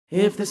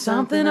If there's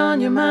something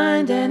on your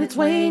mind and it's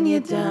weighing you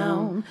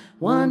down,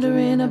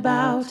 wondering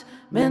about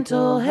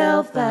mental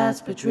health,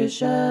 ask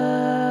Patricia.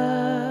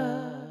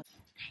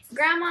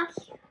 Grandma,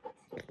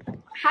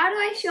 how do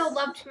I show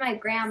love to my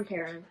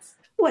grandparents?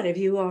 What have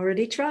you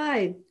already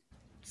tried?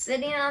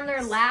 Sitting on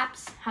their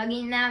laps,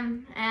 hugging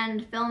them,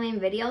 and filming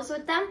videos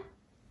with them?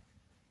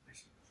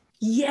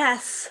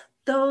 Yes,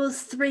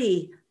 those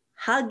three.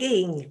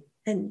 Hugging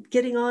and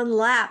getting on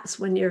laps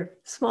when you're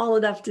small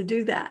enough to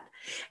do that.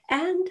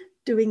 And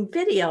doing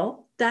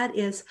video, that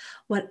is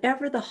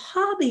whatever the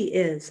hobby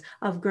is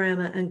of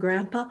grandma and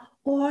grandpa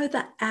or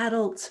the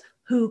adults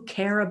who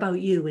care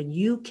about you and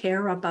you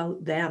care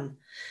about them.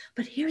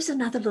 But here's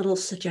another little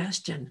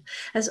suggestion.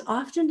 As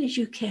often as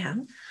you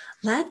can,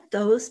 let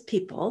those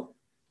people,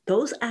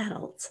 those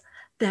adults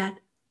that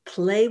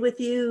play with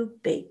you,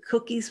 bake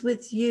cookies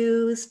with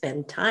you,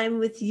 spend time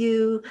with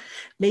you,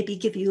 maybe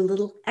give you a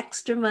little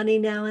extra money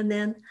now and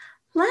then,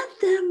 let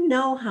them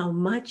know how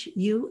much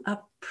you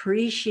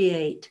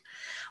appreciate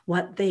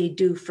what they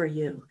do for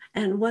you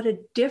and what a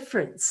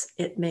difference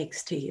it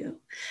makes to you.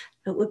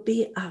 It would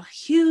be a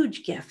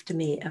huge gift to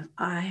me if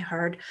I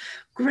heard,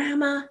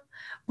 Grandma,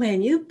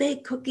 when you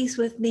bake cookies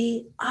with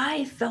me,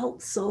 I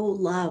felt so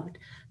loved.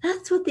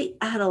 That's what the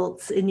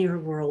adults in your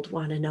world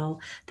want to know,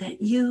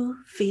 that you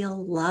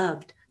feel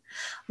loved.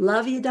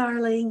 Love you,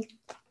 darling.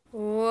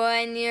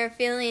 When you're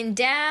feeling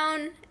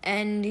down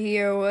and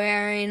you're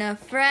wearing a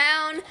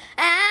frown,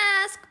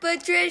 ask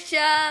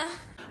Patricia.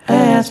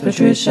 Ask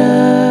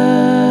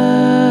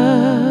Patricia.